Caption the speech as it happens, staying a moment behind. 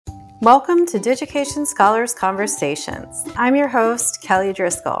Welcome to Digication Scholars Conversations. I'm your host, Kelly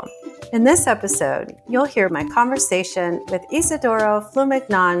Driscoll. In this episode, you'll hear my conversation with Isidoro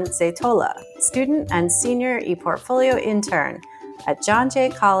Flumignon Zetola, student and senior ePortfolio intern at John Jay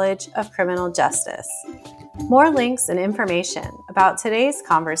College of Criminal Justice. More links and information about today's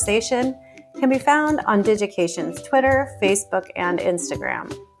conversation can be found on Digication's Twitter, Facebook, and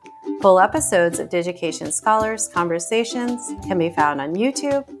Instagram. Full episodes of Digication Scholars Conversations can be found on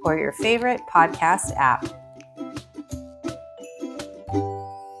YouTube or your favorite podcast app.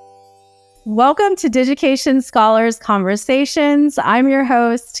 Welcome to Digication Scholars Conversations. I'm your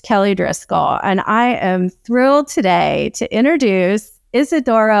host, Kelly Driscoll, and I am thrilled today to introduce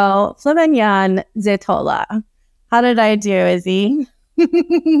Isidoro Flumignon Zetola. How did I do, Izzy?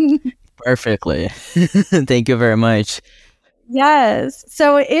 Perfectly. Thank you very much. Yes.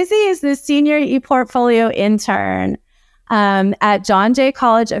 So Izzy is the senior ePortfolio intern at John Jay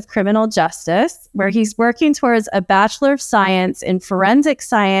College of Criminal Justice, where he's working towards a Bachelor of Science in Forensic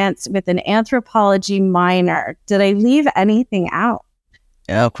Science with an anthropology minor. Did I leave anything out?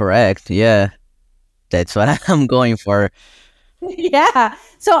 Yeah, correct. Yeah, that's what I'm going for. Yeah.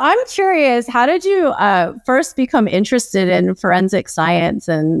 So I'm curious, how did you first become interested in forensic science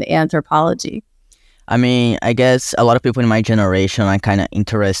and anthropology? I mean, I guess a lot of people in my generation are kind of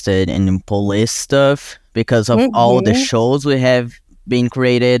interested in police stuff because of all the shows we have been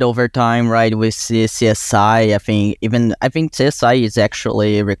created over time, right? We see CSI. I think CSI is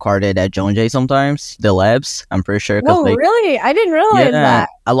actually recorded at John Jay sometimes, the labs. I'm pretty sure. Oh, really? I didn't realize that.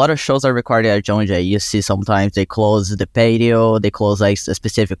 A lot of shows are recorded at John Jay. You see sometimes they close the patio, they close like a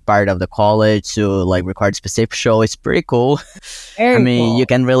specific part of the college to like record a specific show. It's pretty cool. Very cool. You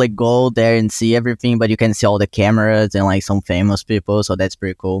can really go there and see everything, but you can see all the cameras and like some famous people, so that's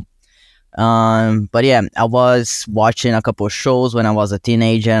pretty cool. But yeah, I was watching a couple of shows when I was a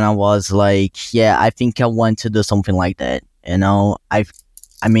teenager, and I was like, yeah, I think I want to do something like that. You know, I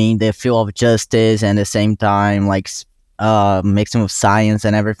mean, the field of justice and at the same time, like, mixing with science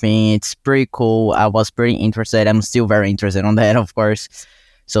and everything, it's pretty cool. I was pretty interested. I'm still very interested on that, of course.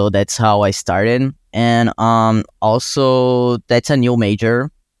 So that's how I started. And also that's a new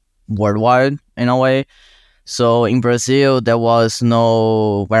major worldwide in a way. So in Brazil, there was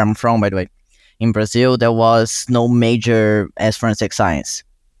no, where I'm from, by the way, in Brazil, there was no major as forensic science.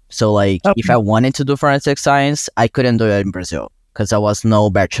 So like, if I wanted to do forensic science, I couldn't do it in Brazil because there was no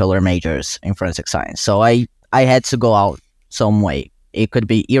bachelor majors in forensic science. So I had to go out some way. It could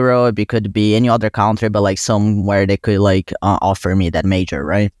be Europe, it could be any other country, but like somewhere they could like offer me that major,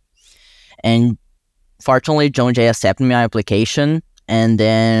 right? And fortunately, John Jay accepted my application, and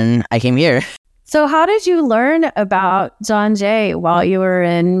then I came here. So how did you learn about John Jay while you were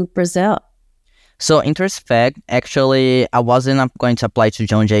in Brazil? So interesting fact, actually, I wasn't going to apply to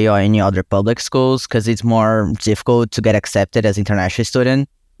John Jay or any other public schools because it's more difficult to get accepted as international student,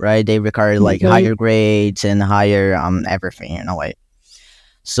 right? They require like higher grades and higher everything in a way.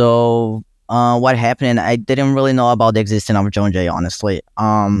 So what happened, I didn't really know about the existence of John Jay, honestly.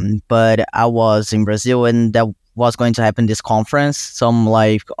 But I was in Brazil, and that was going to happen this conference. Some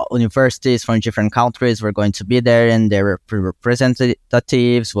like universities from different countries were going to be there, and their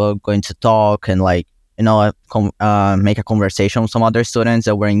representatives were going to talk and like, you know, make a conversation with some other students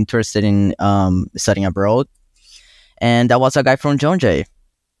that were interested in studying abroad. And that was a guy from John Jay.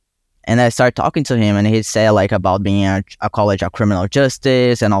 And I started talking to him, and he said like about being a college of criminal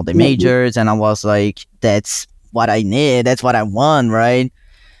justice and all the majors. And I was like, that's what I need. That's what I want, right?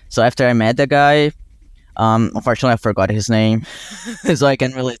 So after I met the guy, unfortunately I forgot his name, so I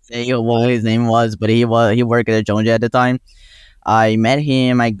can't really say what his name was, but he worked at John Jay at the time. I met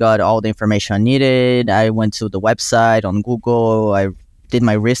him, I got all the information I needed, I went to the website on Google, I did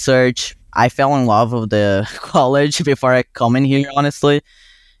my research. I fell in love with the college before I come in here, honestly,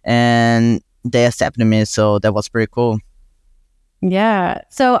 and they accepted me, so that was pretty cool. Yeah.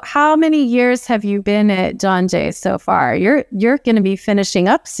 So how many years have you been at John Jay so far? You're going to be finishing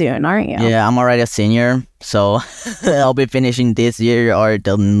up soon, aren't you? Yeah, I'm already a senior, so I'll be finishing this year or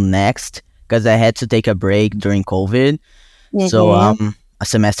the next because I had to take a break during COVID. So I'm a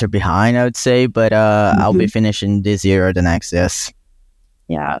semester behind, I would say, but I'll be finishing this year or the next, yes.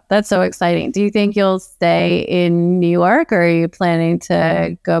 Yeah, that's so exciting. Do you think you'll stay in New York, or are you planning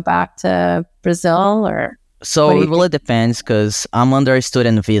to go back to Brazil, or? So it really depends because I'm under a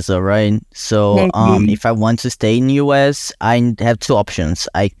student visa, right? So if I want to stay in the US, I have two options.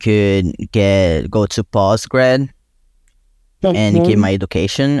 I could go to postgrad and get my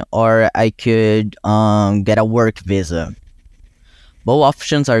education, or I could get a work visa. both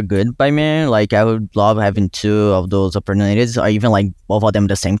options are good by me. Like I would love having two of those opportunities, or even like both of them at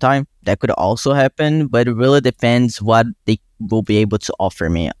the same time. That could also happen, but it really depends what they will be able to offer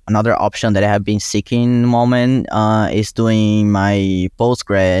me. Another option that I have been seeking in the moment is doing my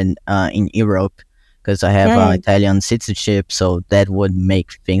postgrad in Europe, because I have Mm. Italian citizenship, so that would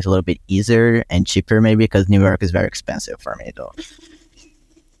make things a little bit easier and cheaper, maybe, because New York is very expensive for me, though.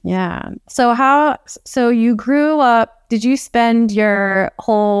 Yeah. So you grew up, did you spend your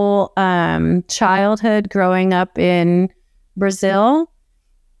whole childhood growing up in Brazil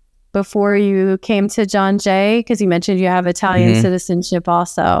before you came to John Jay? Because you mentioned you have Italian Mm-hmm. citizenship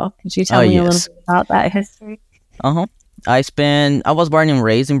also. Could you Oh tell me a little yes. bit about that history? Uh-huh. I was born and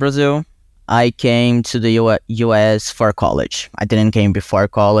raised in Brazil. I came to the US for college. I didn't came before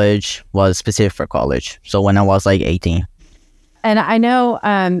college, was specific for college. So when I was like 18. And I know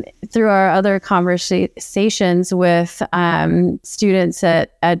through our other conversations with students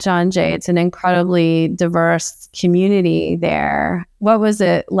at John Jay, it's an incredibly diverse community there. What was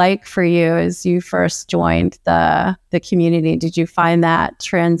it like for you as you first joined the community? Did you find that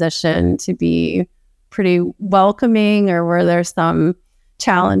transition to be pretty welcoming, or were there some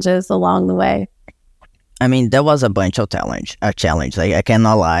challenges along the way? I mean, there was a bunch of challenge. Like I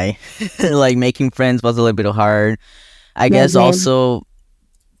cannot lie. Like making friends was a little bit hard. I Yeah, guess same. also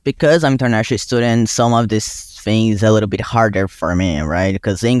because I'm international student, some of these things a little bit harder for me, right?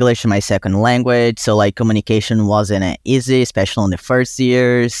 Because English is my second language, so like communication wasn't easy, especially in the first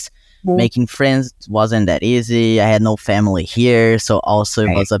years. Mhm. Making friends wasn't that easy. I had no family here, so also it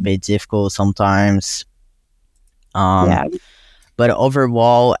Right. was a bit difficult sometimes. Um, Yeah. but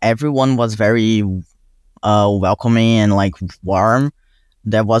overall, everyone was very welcoming and like warm.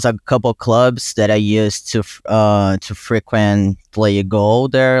 There was a couple clubs that I used to frequently go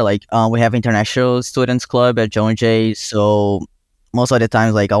there. Like we have international students club at John Jay, so most of the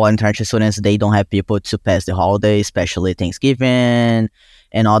times, like our international students, they don't have people to pass the holidays, especially Thanksgiving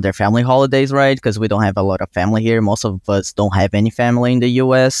and other family holidays, right? Because we don't have a lot of family here. Most of us don't have any family in the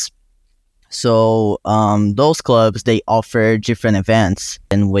U.S. So those clubs, they offer different events,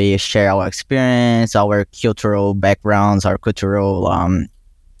 and we share our experience, our cultural backgrounds, our cultural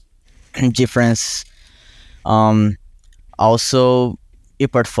difference. Um, Also,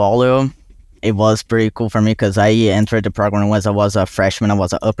 e-portfolio, it was pretty cool for me because I entered the program when I was a freshman. I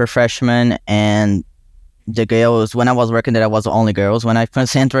was an upper freshman, and the girls, when I was working there, I was the only girls. When I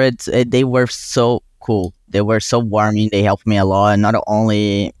first entered, they were so cool. They were so warming. They helped me a lot, not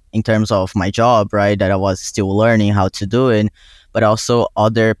only in terms of my job, right, that I was still learning how to do it, but also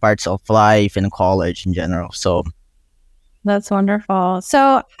other parts of life and college in general. So That's wonderful.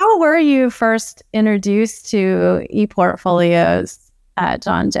 So, how were you first introduced to e-portfolios at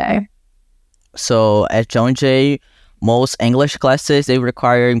John Jay? So at John Jay, most English classes they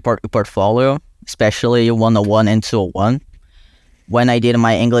require portfolio, especially 101 and 201. When I did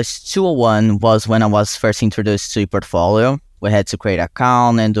my English 201 was when I was first introduced to portfolio. We had to create an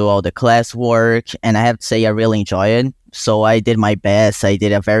account and do all the class work, and I have to say I really enjoy it. So I did my best. I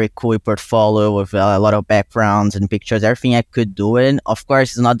did a very cool portfolio with a lot of backgrounds and pictures, everything I could do it. Of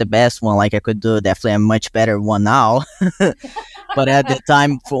course, it's not the best one. Like I could do definitely a much better one now. But at the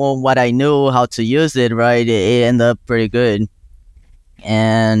time, for what I knew how to use it, right, it ended up pretty good.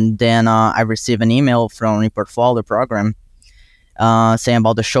 And then I received an email from the portfolio program saying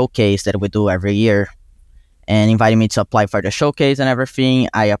about the showcase that we do every year and inviting me to apply for the showcase and everything.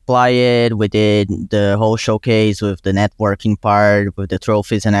 I applied. We did the whole showcase with the networking part, with the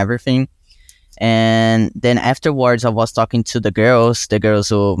trophies and everything. And then afterwards, I was talking to the girls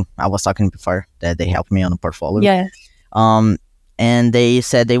who I was talking before that they helped me on the portfolio. Yeah. Um, and they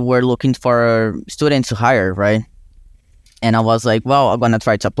said they were looking for students to hire, right? And I was like, well, I'm gonna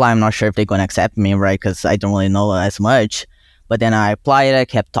try to apply. I'm not sure if they're gonna accept me, right? Because I don't really know as much. But then I applied. I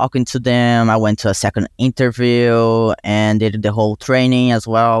kept talking to them. I went to a second interview and did the whole training as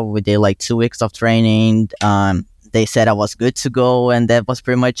well. We did like 2 weeks of training. They said I was good to go, and that was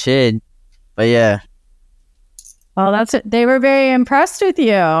pretty much it. But yeah, Well, that's it. They were very impressed with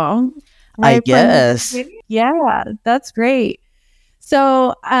you. I Right from the guess. beginning. Yeah, that's great.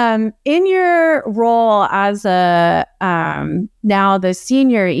 So, in your role as a now the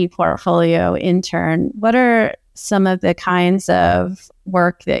senior ePortfolio intern, what are some of the kinds of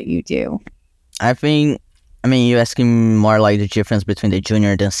work that you do? I mean, you asking more like the difference between the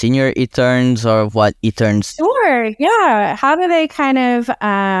junior and senior interns, or what interns? Sure. Yeah. How do they kind of,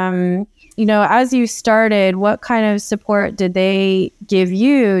 as you started, what kind of support did they give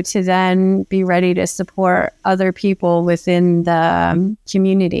you to then be ready to support other people within the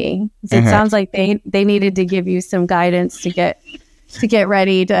community? 'Cause it Mhm. sounds like they needed to give you some guidance to get to get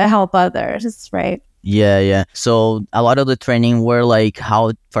ready to help others, right? Yeah. So a lot of the training were like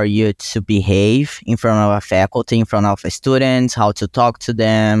how for you to behave in front of a faculty, in front of students, how to talk to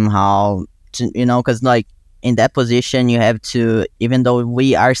them, how to, because like in that position, you have to, even though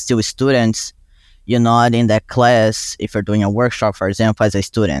we are still students, you're not in that class. If you're doing a workshop, for example, as a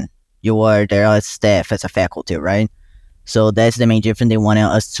student, you are there as staff, as a faculty, right? So that's the main difference they wanted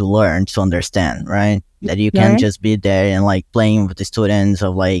us to learn, to understand, right? That you can't just be there and like playing with the students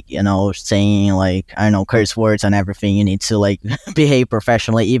of like, saying like, I don't know, curse words and everything. You need to like behave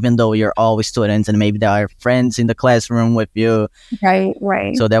professionally, even though you're always students and maybe there are friends in the classroom with you.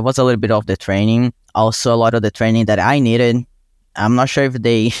 Right. So that was a little bit of the training. Also, a lot of the training that I needed. I'm not sure if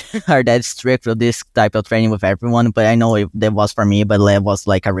they are that strict with this type of training with everyone, but I know that was for me, but that was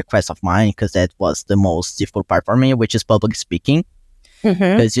like a request of mine because that was the most difficult part for me, which is public speaking.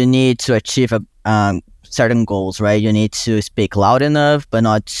 Because you need to achieve certain goals, right? You need to speak loud enough, but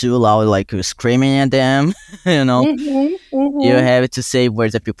not too loud, like you're screaming at them, You have to say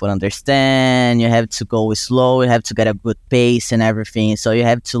words that people understand. You have to go slow. You have to get a good pace and everything. So you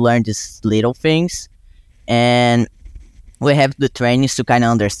have to learn these little things. And we have the trainings to kind of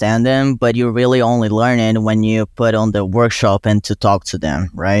understand them, but you really only learn it when you put on the workshop and to talk to them,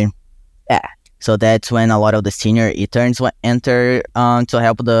 right? Yeah. So that's when a lot of the senior interns enter to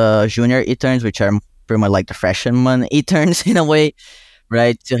help the junior interns, which are pretty much like the freshman interns in a way,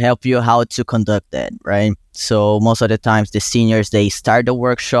 right? To help you how to conduct that, right? So most of the times the seniors, they start the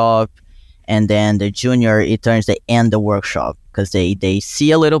workshop, and then the junior interns, they end the workshop because they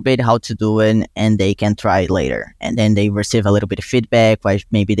see a little bit how to do it and they can try it later. And then they receive a little bit of feedback, why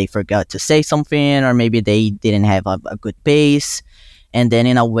maybe they forgot to say something or maybe they didn't have a good pace. And then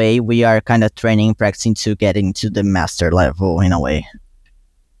in a way, we are kind of training, practicing to get into the master level in a way.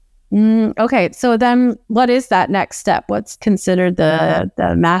 Okay, so then what is that next step? What's considered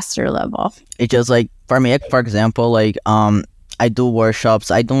the master level? It's just like, for me, for example, like I do workshops.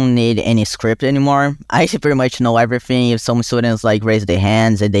 I don't need any script anymore. I pretty much know everything. If some students like raise their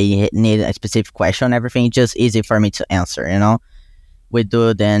hands and they need a specific question, everything, it's just easy for me to answer, We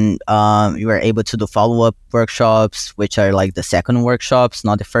do then, we were able to do follow-up workshops, which are like the second workshops,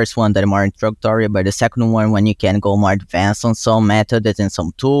 not the first one that are more introductory, but the second one when you can go more advanced on some methods and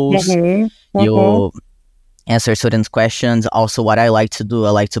some tools. You answer students' questions. Also, what I like to do, I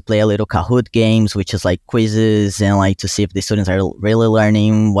like to play a little Kahoot games, which is like quizzes and like to see if the students are really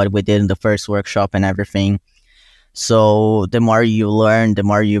learning what we did in the first workshop and everything. So the more you learn, the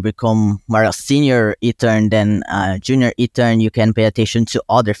more you become more a senior intern than a junior intern. You can pay attention to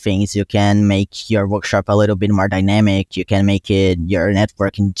other things. You can make your workshop a little bit more dynamic. You can make it your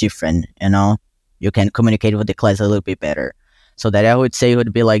networking different, You can communicate with the class a little bit better. So that I would say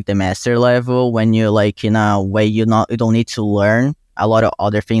would be like the master level when you like in a way you don't need to learn a lot of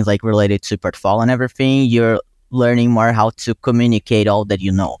other things like related to portfolio and everything. You're learning more how to communicate all that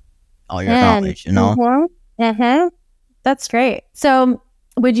you know, all your knowledge, That's great. So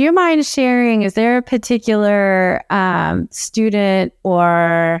would you mind sharing, is there a particular student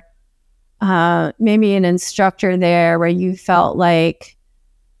or maybe an instructor there where you felt like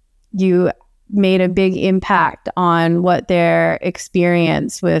you made a big impact on what their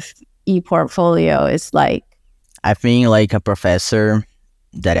experience with ePortfolio is like? I think like a professor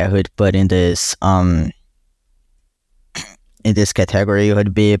that I would put in this category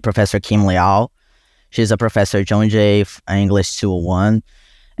would be Professor Kim Liao. She's a professor John Jay English 201.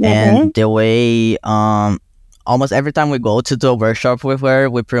 And the way almost every time we go to do a workshop with her,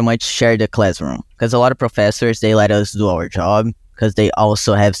 we pretty much share the classroom. Because a lot of professors, they let us do our job because they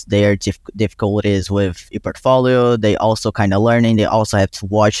also have their difficulties with ePortfolio. They also kind of learning. They also have to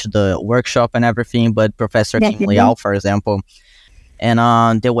watch the workshop and everything. But Professor Kim Liao, for example,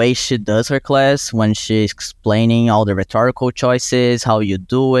 and the way she does her class when she's explaining all the rhetorical choices, how you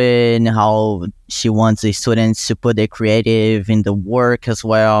do it, how she wants the students to put their creative in the work as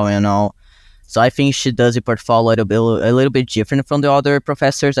well, So I think she does the portfolio a little bit different from the other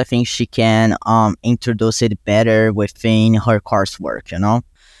professors. I think she can introduce it better within her coursework,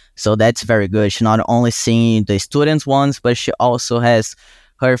 So that's very good. She not only seeing the students ones, but she also has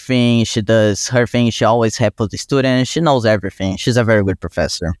her thing. She does her thing. She always helps the students. She knows everything. She's a very good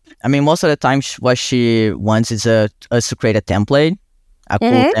professor. I mean, most of the time, what she wants is us to create a template. A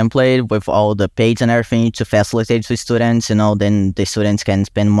cool template with all the pages and everything to facilitate the students, then the students can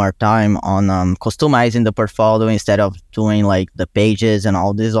spend more time on customizing the portfolio instead of doing like the pages and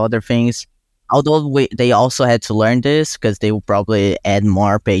all these other things. Although they also had to learn this because they will probably add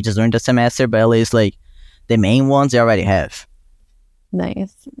more pages during the semester, but at least like the main ones they already have.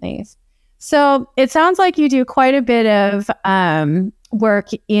 Nice. So it sounds like you do quite a bit of work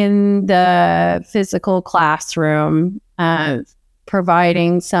in the physical classroom,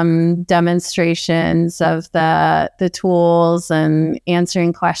 providing some demonstrations of the tools and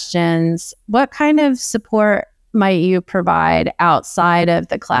answering questions. What kind of support might you provide outside of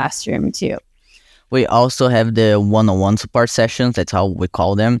the classroom too? We also have the one-on-one support sessions. That's how we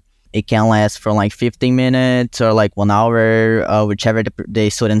call them. It can last from like 15 minutes or like 1 hour, whichever the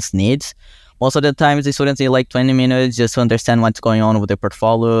students needs. Most of the times, the students need like 20 minutes just to understand what's going on with their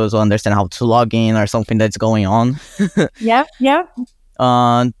portfolios or understand how to log in or something that's going on. Yep.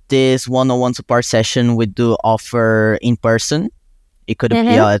 This one-on-one support session we do offer in person. It could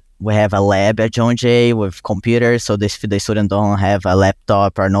be we have a lab at John Jay with computers, so if the student don't have a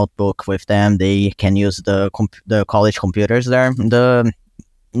laptop or notebook with them, they can use the college computers there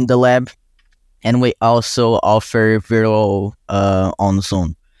in the lab. And we also offer virtual on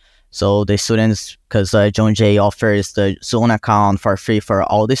Zoom. So the students, because John Jay offers the Zoom account for free for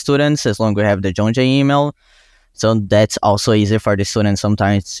all the students as long as we have the John Jay email. So that's also easy for the students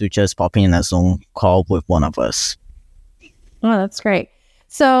sometimes to just pop in a Zoom call with one of us. Oh, that's great.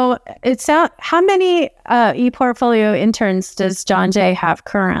 So how many ePortfolio interns does John Jay have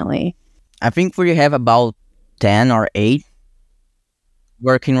currently? I think we have about 10 or 8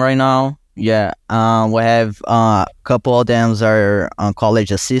 working right now. Yeah, we have a couple of them are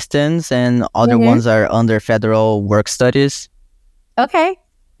college assistants and other ones are under federal work studies. Okay.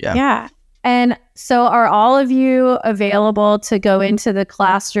 Yeah. And so are all of you available to go into the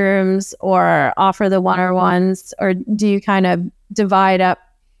classrooms or offer the one-on-ones, or do you kind of divide up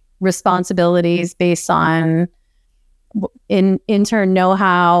responsibilities based on intern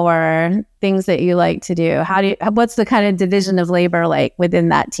know-how or things that you like to do? What's the kind of division of labor like within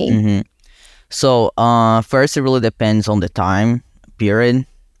that team? So first, it really depends on the time period.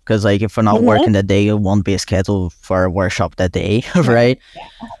 Because like if we're not working that day, it won't be scheduled for a workshop that day, right?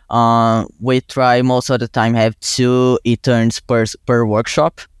 We try most of the time have 2 interns per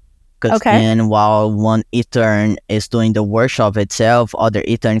workshop. And while one intern is doing the workshop itself, other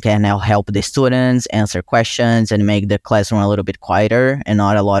intern can now help the students answer questions and make the classroom a little bit quieter and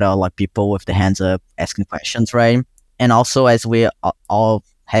not a lot of like people with the hands up asking questions, right? And also as we all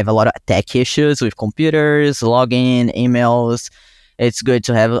have a lot of tech issues with computers, login, emails, it's good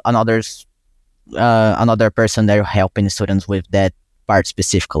to have another person there helping students with that part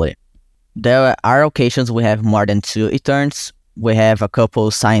specifically. There are occasions we have more than 2 interns. We have a couple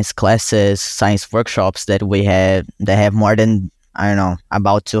science classes, science workshops that have more than, I don't know,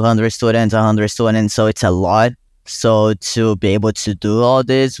 about 200 students, 100 students, so it's a lot. So to be able to do all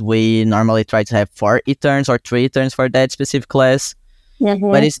this, we normally try to have 4 interns or 3 interns for that specific class.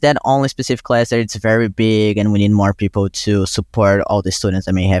 But it's that only specific class that it's very big and we need more people to support all the students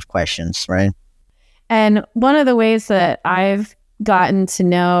that may have questions, right? And one of the ways that I've gotten to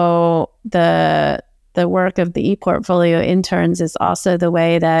know the work of the ePortfolio interns is also the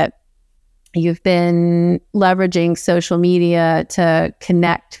way that you've been leveraging social media to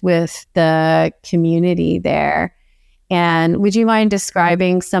connect with the community there. And would you mind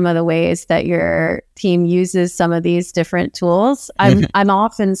describing some of the ways that your team uses some of these different tools? I'm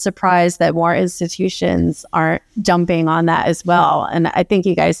often surprised that more institutions aren't jumping on that as well. And I think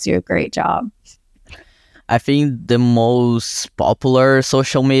you guys do a great job. I think the most popular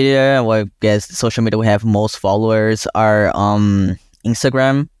social media, well, I guess the social media we have most followers are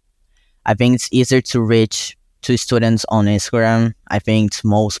Instagram. I think it's easier to reach to students on Instagram. I think it's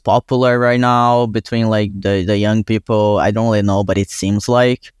most popular right now between like the young people. I don't really know, but it seems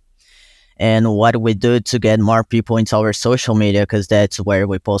like. And what we do to get more people into our social media, because that's where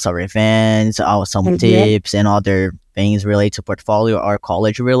we post our events, some tips and other things related to portfolio or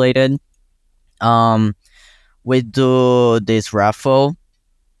college related. We do this raffle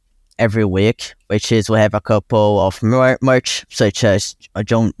every week, which is we have a couple of merch such as a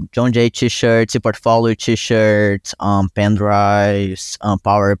John Jay t-shirts, portfolio t-shirts, pen drives,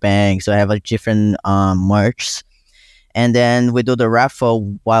 power banks. We have a different merch, and then we do the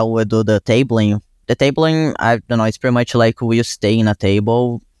raffle while we do the tabling. The tabling, I don't know, it's pretty much like we stay in a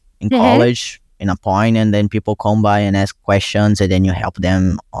table in college in a point, and then people come by and ask questions, and then you help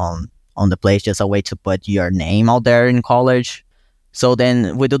them on the place, just a way to put your name out there in college. So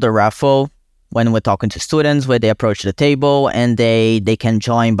then we do the raffle when we're talking to students, where they approach the table and they can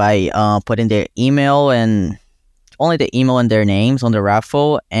join by putting their email and only the email and their names on the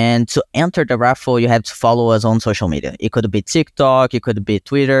raffle. And to enter the raffle, you have to follow us on social media. It could be TikTok, it could be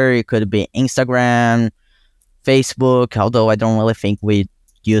Twitter, it could be Instagram, Facebook, although I don't really think we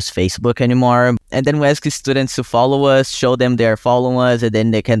use Facebook anymore. And then we ask students to follow us, show them they're following us, and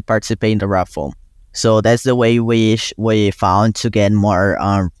then they can participate in the raffle. So that's the way we found to get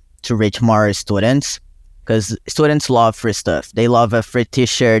more to reach more students, because students love free stuff. They love a free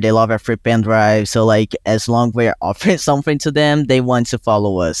T-shirt, they love a free pen drive. So like as long we're offering something to them, they want to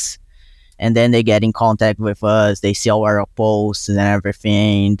follow us. And then they get in contact with us. They see our posts and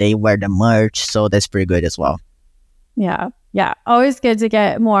everything. They wear the merch, so that's pretty good as well. Yeah, yeah, always good to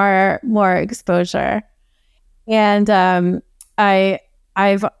get more exposure. And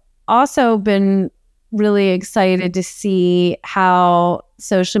I've also been really excited to see how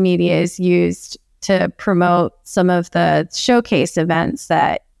social media is used to promote some of the showcase events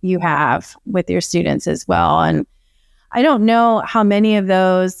that you have with your students as well. And I don't know how many of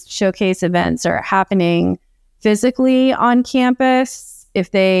those showcase events are happening physically on campus,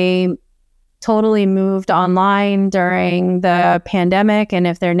 if they totally moved online during the pandemic, and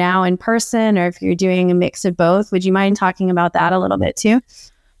if they're now in person, or if you're doing a mix of both. Would you mind talking about that a little bit too?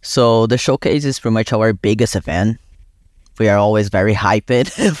 So the showcase is pretty much our biggest event. We are always very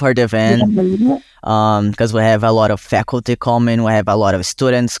hyped for the event, because we have a lot of faculty coming, we have a lot of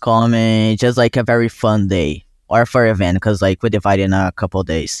students coming, just like a very fun day, or for event, because like we divide in a couple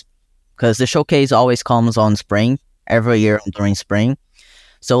days. Because the showcase always comes on spring, every year during spring.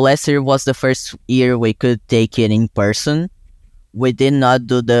 So last year was the first year we could take it in person. We did not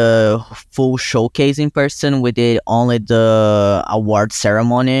do the full showcase in person. We did only the award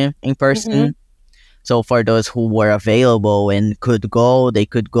ceremony in person. So for those who were available and could go, they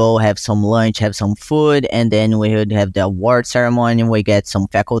could go have some lunch, have some food, and then we would have the award ceremony. We get some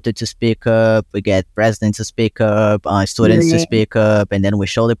faculty to speak up, we get presidents to speak up, students to speak up, and then we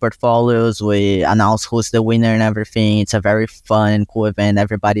show the portfolios, we announce who's the winner and everything. It's a very fun and cool event.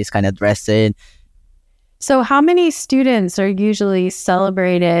 Everybody's kind of dressed. So how many students are usually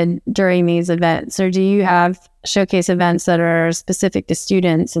celebrated during these events? Or do you have showcase events that are specific to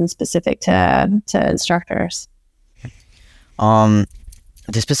students and specific to instructors? The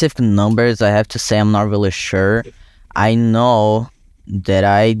specific numbers, I have to say, I'm not really sure. I know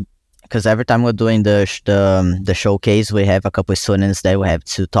that because every time we're doing the showcase, we have a couple of students that we have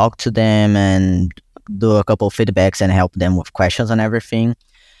to talk to them and do a couple of feedbacks and help them with questions and everything.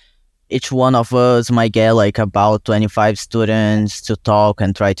 Each one of us might get like about 25 students to talk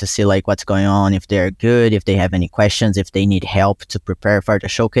and try to see like what's going on, if they're good, if they have any questions, if they need help to prepare for the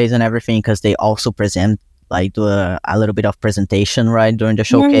showcase and everything, because they also present, like do a little bit of presentation right during the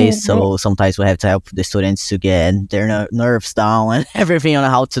showcase. So sometimes we have to help the students to get their nerves down and everything on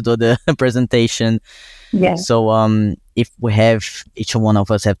how to do the presentation. Yeah. So if we have, each one of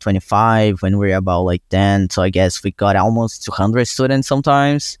us have 25, when we're about like 10, so I guess we got almost 200 students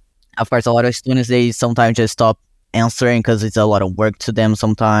sometimes. Of course, a lot of students, they sometimes just stop answering because it's a lot of work to them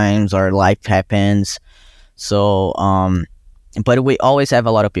sometimes, or life happens. So, but we always have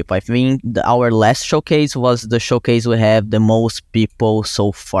a lot of people. I think our last showcase was the showcase we have the most people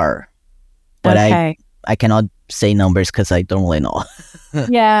so far. But okay. I cannot say numbers because I don't really know.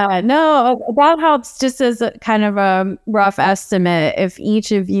 Yeah, no, that helps just as a kind of a rough estimate. If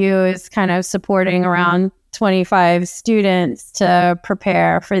each of you is kind of supporting around 25 students to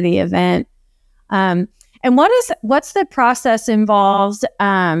prepare for the event. And what's the process involved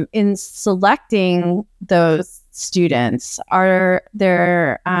in selecting those students? Are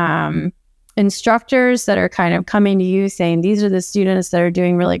there instructors that are kind of coming to you saying, these are the students that are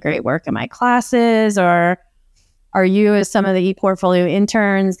doing really great work in my classes? Or are you, as some of the ePortfolio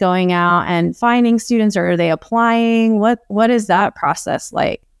interns, going out and finding students, or are they applying? What is that process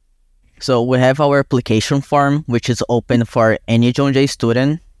like? So we have our application form, which is open for any John Jay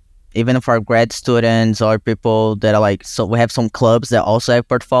student, even for grad students or people that are like, so we have some clubs that also have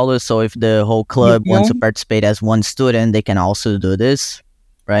portfolios. So if the whole club wants to participate as one student, they can also do this,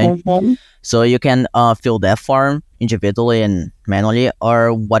 right? So you can fill that form individually and manually.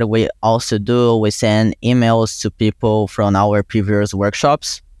 Or what we also do, we send emails to people from our previous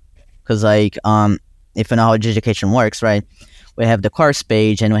workshops. Because like, if you know how education works, right? We have the course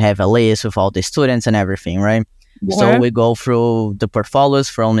page and we have a list with all the students and everything, right? Yeah. So we go through the portfolios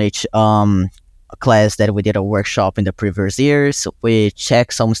from each class that we did a workshop in the previous years. We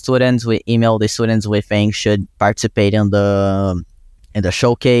check some students, we email the students we think should participate in the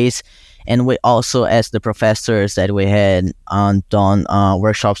showcase. And we also ask the professors that we had done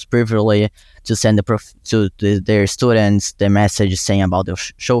workshops previously to send their students the message saying about the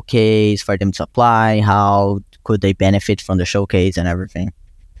showcase, for them to apply, how could they benefit from the showcase and everything.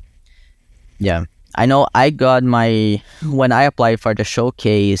 Yeah, I know I got when I applied for the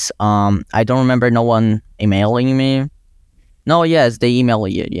showcase, I don't remember no one emailing me. No, yes, they email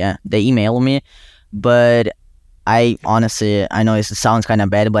you. Yeah, they email me, but I honestly, I know it sounds kind of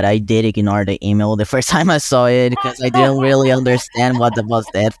bad, but I did ignore the email the first time I saw it because I didn't really understand what was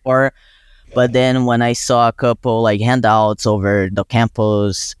that for. But then when I saw a couple like handouts over the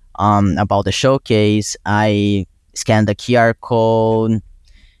campus about the showcase, I scanned the QR code.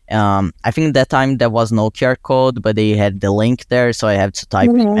 I think that time there was no QR code, but they had the link there, so I had to type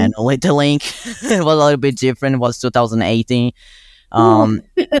in manually the link. It was a little bit different. It was 2018. Um,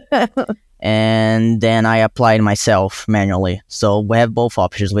 and then I applied myself manually. So we have both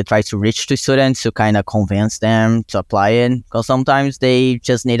options. We try to reach to students to kind of convince them to apply it, because sometimes they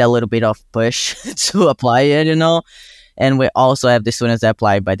just need a little bit of push to apply it, And we also have the students that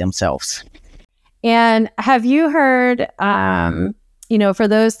apply by themselves. And have you heard, for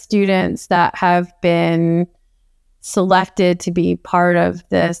those students that have been selected to be part of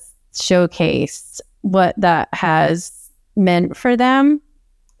this showcase, what that has meant for them?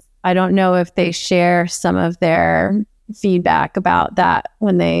 I don't know if they share some of their feedback about that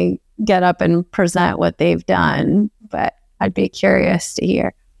when they get up and present what they've done, but I'd be curious to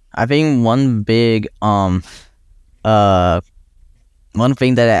hear. I think one big one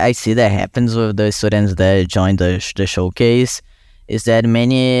thing that I see that happens with the students that join the showcase is that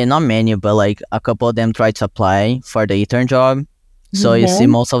not many, but like a couple of them try to apply for the intern job. So you see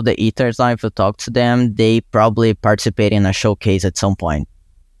most of the interns now, if you talk to them, they probably participate in a showcase at some point,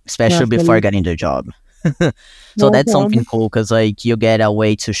 especially before getting the job. So that's something cool, because like you get a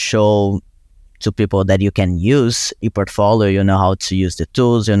way to show to people that you can use ePortfolio, you know how to use the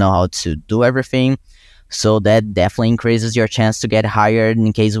tools, you know how to do everything. So that definitely increases your chance to get hired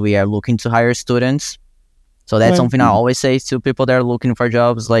in case we are looking to hire students. So that's something I always say to people that are looking for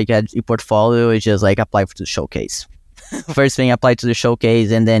jobs, like at ePortfolio, is just like apply to the showcase. First thing, apply to the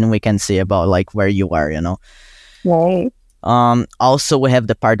showcase, and then we can see about like where you are, Right. Also, we have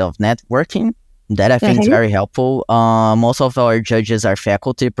the part of networking that I think is very helpful. Most of our judges are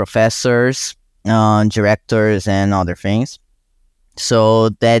faculty, professors, directors, and other things. So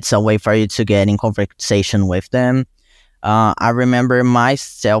that's a way for you to get in conversation with them. I remember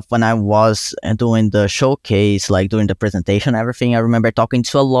myself when I was doing the showcase, like doing the presentation, everything. I remember talking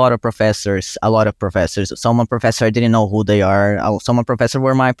to a lot of professors. Some professors I didn't know who they are. Some professors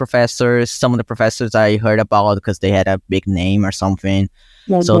were my professors. Some of the professors I heard about because they had a big name or something.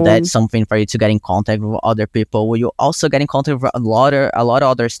 So that's something for you to get in contact with other people. Will you also get in contact with a lot of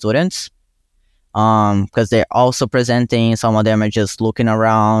other students? Because they're also presenting. Some of them are just looking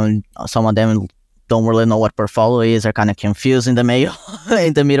around. Some of them don't really know what portfolio is, are kind of confused in the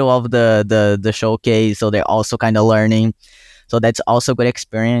middle of the showcase, so they're also kind of learning. So that's also a good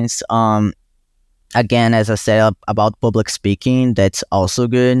experience. Again, as I said about public speaking, that's also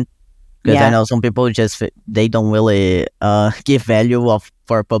good, because I know some people they don't really give value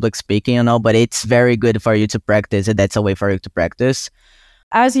for public speaking, but it's very good for you to practice it. That's a way for you to practice.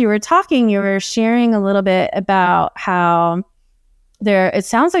 As you were talking, you were sharing a little bit about how it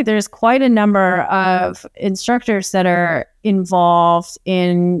sounds like there's quite a number of instructors that are involved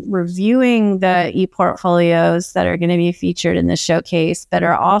in reviewing the e-portfolios that are going to be featured in the showcase, but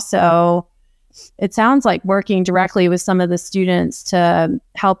are also, it sounds like, working directly with some of the students to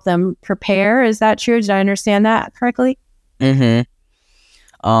help them prepare. Is that true? Did I understand that correctly? At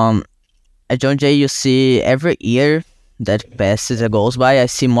John Jay, you see every year that passes and goes by, I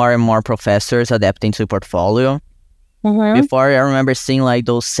see more and more professors adapting to portfolio. Before, I remember seeing like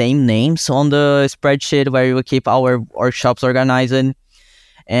those same names on the spreadsheet where we keep our workshops organized.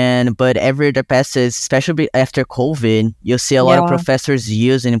 But every year that passes, especially after COVID, you see a lot of professors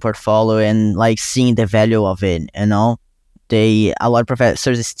using portfolio and like seeing the value of it. A lot of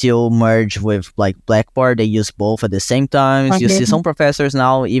professors still merge with like Blackboard. They use both at the same time. You see some professors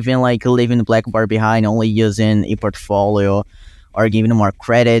now even like leaving Blackboard behind, only using ePortfolio or giving more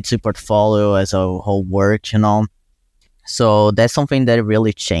credit to portfolio as a whole work. So that's something that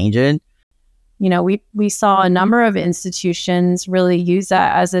really changed. We saw a number of institutions really use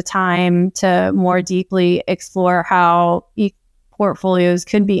that as a time to more deeply explore how portfolios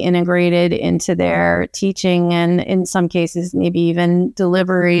could be integrated into their teaching, and in some cases, maybe even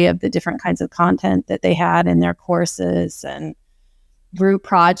delivery of the different kinds of content that they had in their courses, and group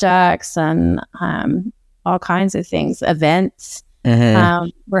projects, and all kinds of things. Events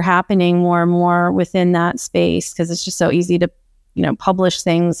were happening more and more within that space, because it's just so easy to publish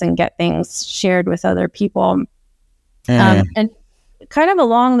things and get things shared with other people. And kind of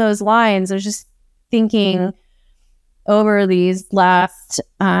along those lines, I was just thinking over these last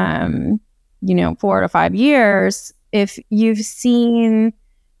 4 to 5 years, if you've seen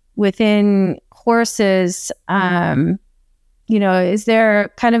within courses is there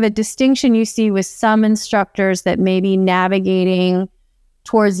kind of a distinction you see with some instructors that may be navigating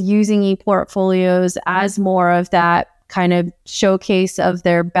towards using e-portfolios as more of that kind of showcase of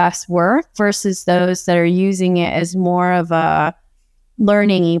their best work versus those that are using it as more of a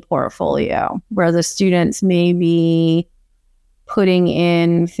learning e-portfolio where the students may be putting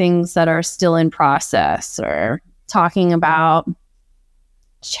in things that are still in process or talking about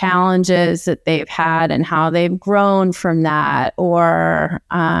challenges that they've had and how they've grown from that, or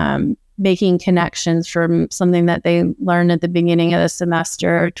making connections from something that they learned at the beginning of the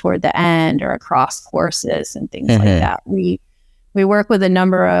semester toward the end, or across courses and things like that. We work with a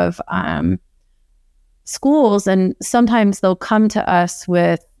number of schools, and sometimes they'll come to us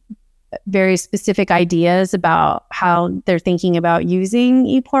with very specific ideas about how they're thinking about using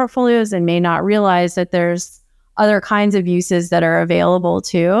e-portfolios and may not realize that there's other kinds of uses that are available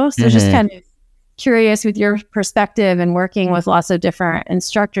too. So just kind of curious, with your perspective and working with lots of different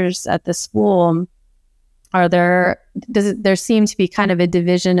instructors at the school, does there seem to be kind of a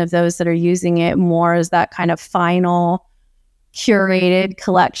division of those that are using it more as that kind of final curated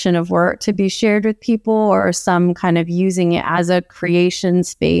collection of work to be shared with people, or some kind of using it as a creation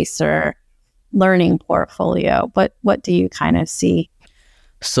space or learning portfolio? What do you kind of see?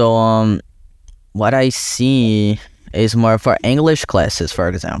 So what I see is more for English classes, for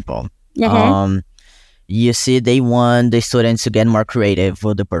example. You see they want the students to get more creative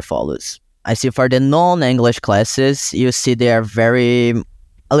with the portfolios. I see for the non-English classes, you see they are a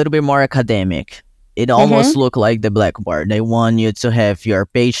little bit more academic. It almost look like the Blackboard. They want you to have your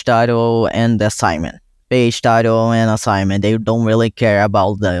page title and the assignment. Page title and assignment. They don't really care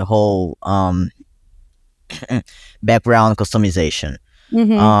about the whole background customization.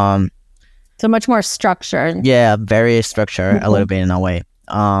 So much more structured. Yeah, very structured, a little bit in a way.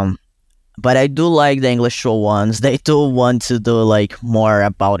 But I do like the English 201s. They do want to do like more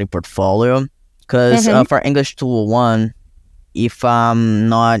about the portfolio. Because for English 201, if I'm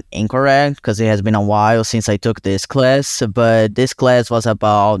not incorrect, because it has been a while since I took this class, but this class was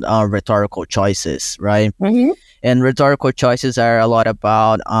about rhetorical choices, right? And rhetorical choices are a lot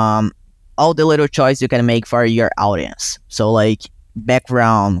about all the little choices you can make for your audience. So like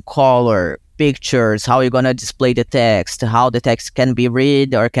background, color, pictures, how you're going to display the text, how the text can be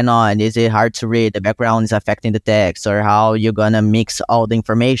read or cannot. Is it hard to read? The background is affecting the text, or how you're going to mix all the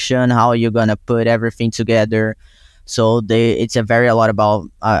information, how you're going to put everything together. So it's a lot about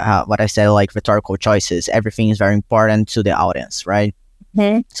what I said, like rhetorical choices. Everything is very important to the audience, right?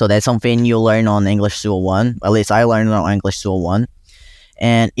 So that's something you learn on English 201. At least I learned on English 201.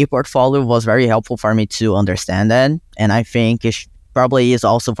 And ePortfolio was very helpful for me to understand that. And I think it probably is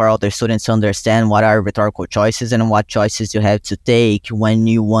also for other students to understand what are rhetorical choices and what choices you have to take when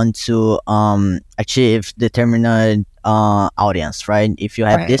you want to achieve determined audience, right? If you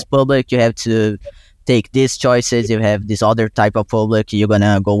have this public, you have to take these choices. You have this other type of public, you're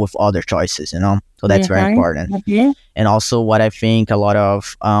gonna go with other choices, so that's very important. And also what I think a lot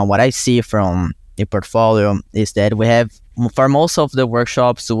of what I see from the portfolio is that we have, for most of the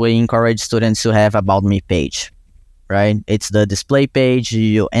workshops, we encourage students to have About Me page, right? It's the display page.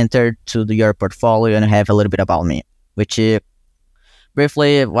 You enter to your portfolio and have a little bit about me, which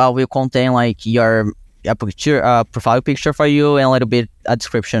briefly, will contain like your picture, profile picture for you, and a little bit a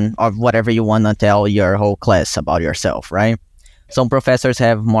description of whatever you want to tell your whole class about yourself, right? Some professors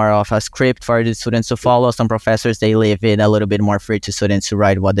have more of a script for the students to follow. Some professors, they leave it a little bit more free to students to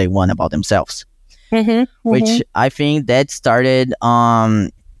write what they want about themselves. Which I think that started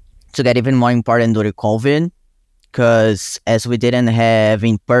to get even more important during COVID, because as we didn't have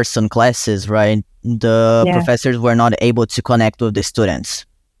in-person classes, right, the professors were not able to connect with the students,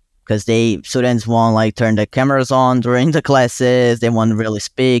 because students won't like turn the cameras on during the classes. They won't really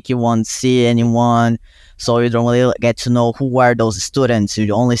speak. You won't see anyone, so you don't really get to know who are those students.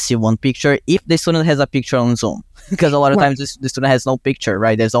 You only see one picture if the student has a picture on Zoom, because a lot of times the student has no picture,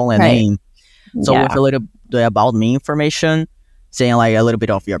 right? There's only a name. So with a little bit about me information, saying like a little bit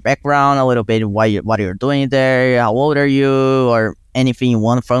of your background, a little bit what you're doing there, how old are you, or anything you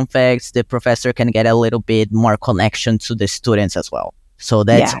want, fun facts, the professor can get a little bit more connection to the students as well. So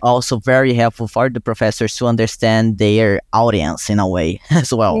that's also very helpful for the professors to understand their audience in a way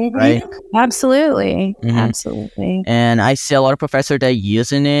as well, right? Absolutely. Absolutely. And I see a lot of professors that are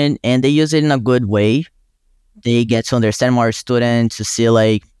using it, and they use it in a good way. They get to understand more students, to see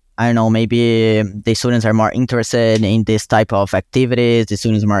like, I don't know, maybe the students are more interested in this type of activities, the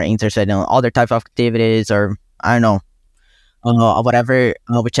students are more interested in other type of activities, or I don't know,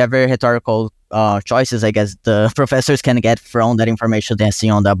 whichever rhetorical choices, I guess, the professors can get from that information they see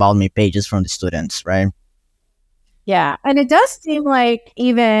on the About Me pages from the students, right? Yeah. And it does seem like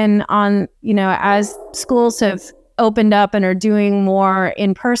even on, as schools have opened up and are doing more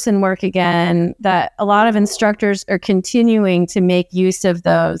in-person work again, that a lot of instructors are continuing to make use of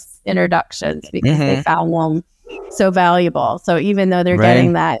those introductions because they found them so valuable. So even though they're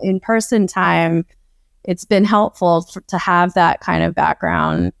getting that in-person time, it's been helpful to have that kind of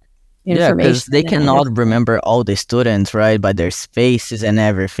background information. Yeah, because they cannot remember all the students, right, by their faces and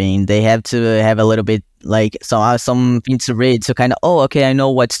everything. They have to have a little bit like something to read to kind of, okay, I know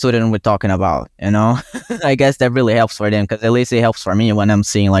what student we're talking about, I guess that really helps for them, because at least it helps for me when I'm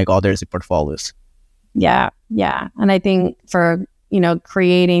seeing like others' portfolios. Yeah. And I think for,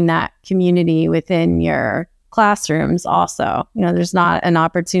 creating that community within your classrooms also, there's not an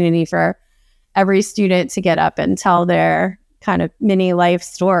opportunity for every student to get up and tell their kind of mini life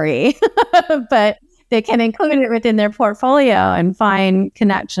story, but they can include it within their portfolio and find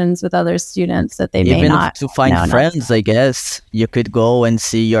connections with other students that they may not to find friends. I guess you could go and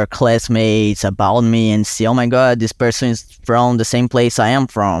see your classmates about me and see, oh my God, this person is from the same place I am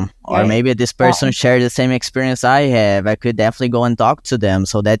from, or maybe this person shared the same experience I have. I could definitely go and talk to them.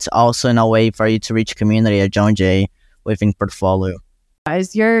 So that's also in a way for you to reach community at John Jay within portfolio.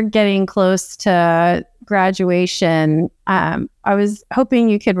 As you're getting close to graduation, I was hoping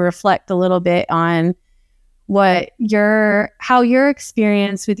you could reflect a little bit on how your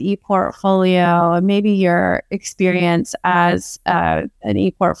experience with ePortfolio, and maybe your experience as an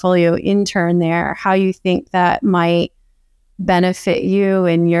ePortfolio intern there, how you think that might benefit you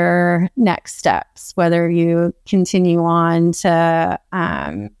in your next steps, whether you continue on to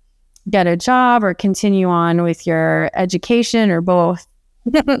get a job or continue on with your education or both.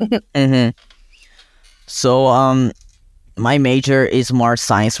 So my major is more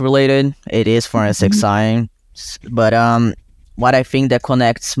science related. It is forensic science, but what I think that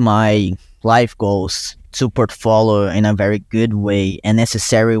connects my life goals to portfolio in a very good way and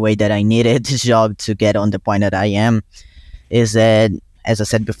necessary way that I needed this job to get on the point that I am is that, as I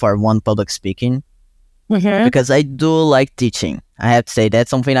said before, one, public speaking, because I do like teaching. I have to say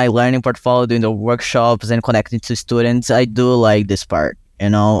that's something I learned in portfolio, doing the workshops and connecting to students. I do like this part,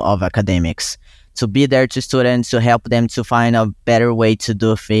 of academics, to be there to students, to help them to find a better way to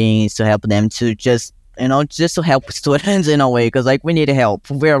do things, to help them to just to help students in a way, because like we need help.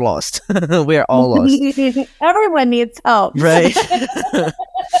 We're lost. We're all lost. Everyone needs help, right?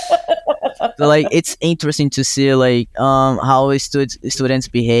 So like it's interesting to see like how students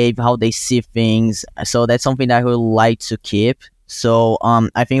behave, how they see things. So that's something that I would like to keep. So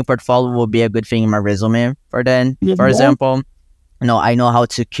I think portfolio will be a good thing in my resume for then. For example, I know how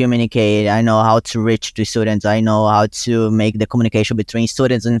to communicate. I know how to reach to students. I know how to make the communication between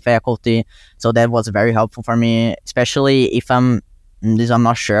students and faculty. So that was very helpful for me, especially if I'm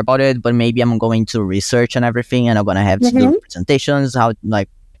not sure about it, but maybe I'm going to research and everything, and I'm gonna have to do presentations, how like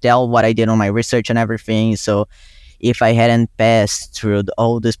tell what I did on my research and everything. So if I hadn't passed through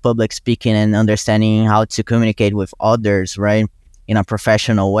all this public speaking and understanding how to communicate with others, right, in a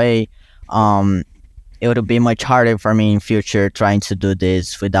professional way, it would be much harder for me in future trying to do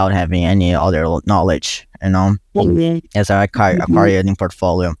this without having any other knowledge, as I acquired in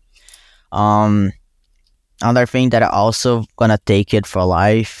portfolio. Another thing that I also gonna take it for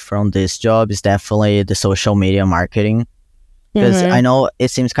life from this job is definitely the social media marketing. Because I know it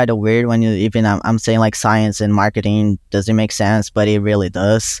seems kind of weird when I'm saying like science and marketing doesn't make sense, but it really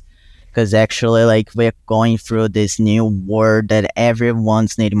does. Because actually, like, we're going through this new world that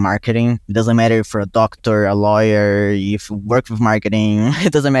everyone's needing marketing. It doesn't matter if you're a doctor, a lawyer, if you work with marketing.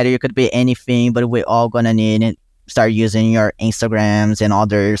 It doesn't matter. You could be anything, but we're all gonna need it. Start using your Instagrams and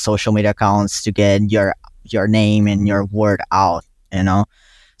other social media accounts to get your name and your word out.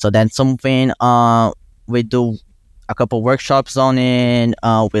 So that's something we do a couple workshops on it.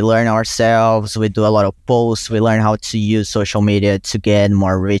 We learn ourselves. We do a lot of posts. We learn how to use social media to get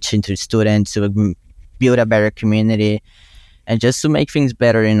more reach into students, to build a better community, and just to make things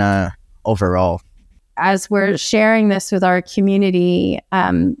better in overall. As we're sharing this with our community,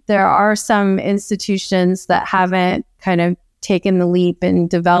 there are some institutions that haven't kind of taken the leap in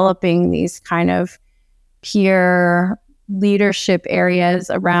developing these kind of peer leadership areas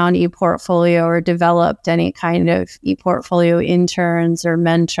around ePortfolio, or developed any kind of ePortfolio interns or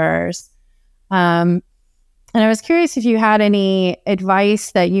mentors. And I was curious if you had any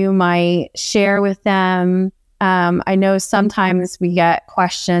advice that you might share with them. I know sometimes we get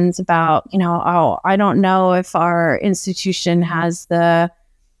questions about, I don't know if our institution has the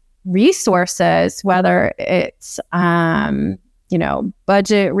resources, whether it's,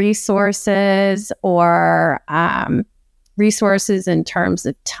 budget resources or resources in terms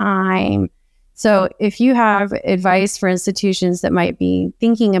of time, So if you have advice for institutions that might be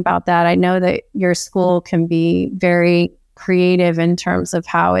thinking about that, I know that your school can be very creative in terms of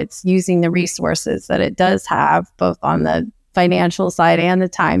how it's using the resources that it does have, both on the financial side and the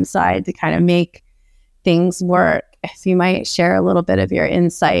time side, to kind of make things work. If you might share a little bit of your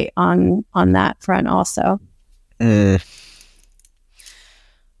insight on that front also. I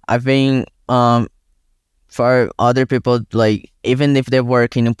think for other people, like even if they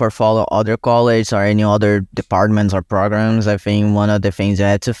work in a portfolio other college or any other departments or programs, I think one of the things you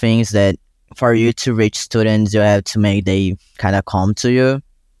have to think is that for you to reach students, you have to make they kind of come to you,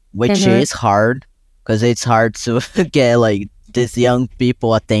 which is hard because it's hard to get like these young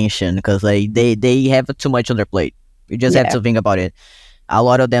people attention because like they have too much on their plate. You just have to think about it. A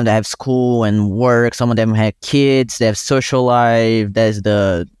lot of them that have school and work, some of them have kids, they have social life, there's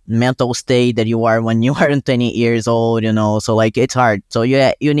the mental state that you are when you are 20 years old, so like it's hard. So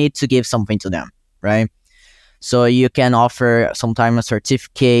you need to give something to them, right? So you can offer sometimes a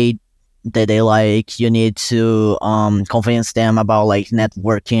certificate that they like. You need to convince them about like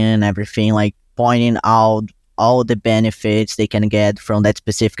networking, everything, like pointing out all the benefits they can get from that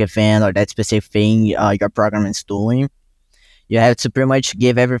specific event or that specific thing your program is doing. You have to pretty much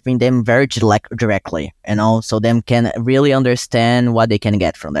give everything them very directly, so them can really understand what they can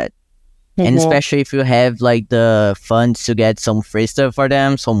get from that. And especially if you have like the funds to get some free stuff for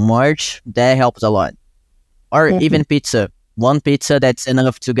them, some merch, that helps a lot. Or even pizza. One pizza that's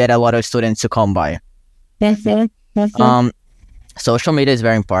enough to get a lot of students to come by. Social media is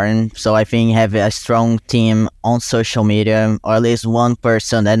very important. So I think have a strong team on social media, or at least one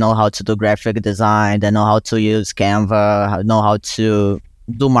person that know how to do graphic design, that know how to use Canva, know how to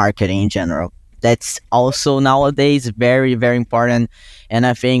do marketing in general. That's also nowadays very, very important. And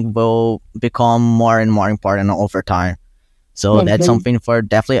I think will become more and more important over time. So that's something for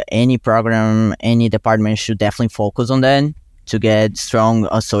definitely any program, any department should definitely focus on that to get strong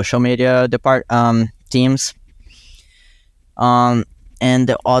social media teams. And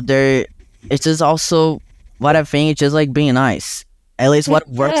the other, it's just also what I think, it's just like being nice. At least what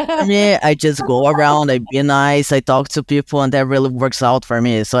works for me, I just go around, I be nice, I talk to people, and that really works out for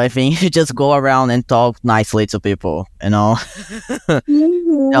me. So I think you just go around and talk nicely to people, It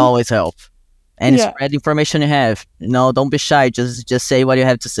always help. And spread information you have. Don't be shy. Just say what you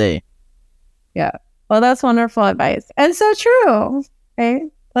have to say. Yeah. Well, that's wonderful advice. And so true. Right?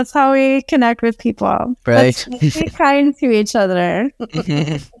 That's how we connect with people. Right. Let's be kind to each other.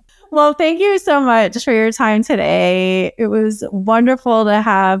 Well, thank you so much for your time today. It was wonderful to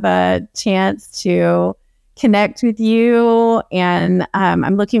have a chance to connect with you. And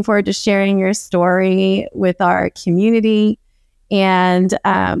I'm looking forward to sharing your story with our community and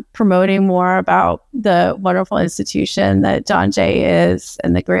promoting more about the wonderful institution that John Jay is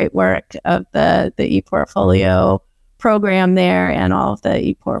and the great work of the ePortfolio program there and all of the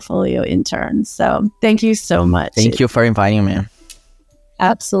ePortfolio interns. So thank you so much. Thank you for inviting me.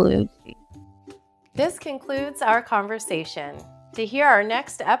 Absolutely. This concludes our conversation. To hear our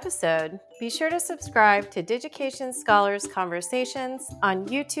next episode, be sure to subscribe to Digication Scholars Conversations on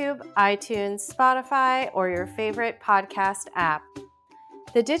YouTube, iTunes, Spotify, or your favorite podcast app.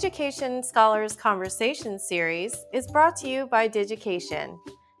 The Digication Scholars Conversation series is brought to you by Digication,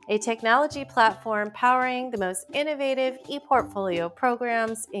 a technology platform powering the most innovative ePortfolio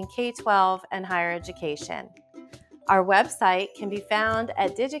programs in K-12 and higher education. Our website can be found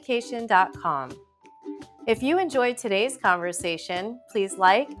at digication.com. If you enjoyed today's conversation, please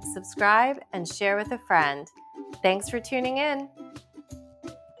like, subscribe, and share with a friend. Thanks for tuning in.